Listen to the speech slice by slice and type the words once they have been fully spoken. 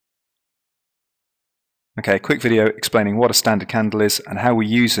Okay, a quick video explaining what a standard candle is and how we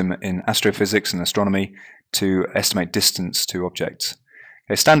use them in astrophysics and astronomy to estimate distance to objects.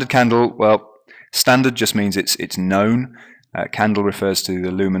 Okay, standard candle, well, standard just means it's known. Candle refers to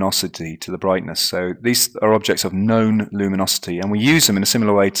the luminosity, to the brightness. So these are objects of known luminosity, and we use them in a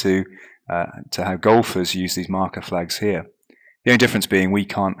similar way to how golfers use these marker flags here. The only difference being we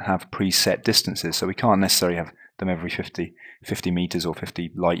can't have preset distances, so we can't necessarily have them every 50 meters or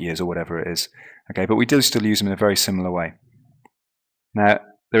 50 light years or whatever it is. Okay, but we do still use them in a very similar way. Now,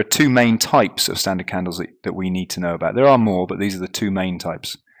 there are two main types of standard candles that we need to know about. There are more, but these are the two main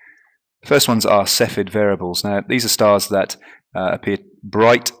types. The first ones are cepheid variables. Now, these are stars that appear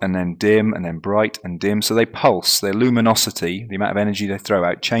bright and then dim and then bright and dim, so they pulse. Their luminosity, the amount of energy they throw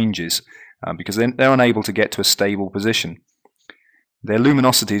out, changes because they're unable to get to a stable position. Their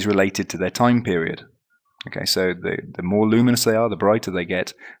luminosity is related to their time period. Okay, so the more luminous they are, the brighter they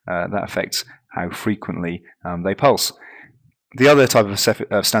get. That affects how frequently they pulse. The other type of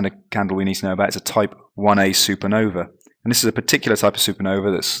standard candle we need to know about is a type 1a supernova. And this is a particular type of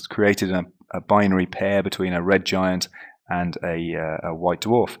supernova that's created in a binary pair between a red giant and a white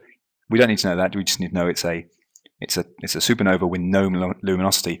dwarf. We don't need to know that. We just need to know it's a supernova with no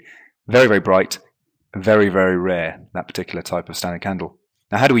luminosity. Very, very bright, very, very rare, that particular type of standard candle.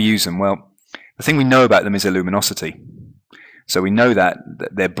 Now, how do we use them? Well, the thing we know about them is their luminosity. So we know that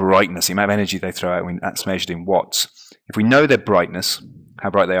their brightness, the amount of energy they throw out, that's measured in watts. If we know their brightness, how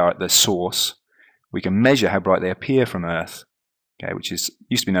bright they are at their source, we can measure how bright they appear from Earth, okay, which used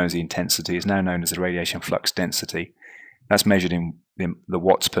to be known as the intensity, is now known as the radiation flux density. That's measured in the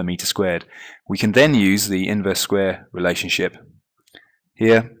watts per meter squared. We can then use the inverse square relationship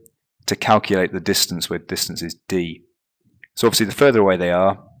here to calculate the distance, where distance is d. So obviously the further away they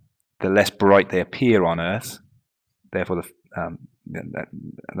are, the less bright they appear on Earth. Therefore,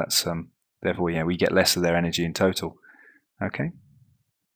 therefore, we get less of their energy in total. Okay.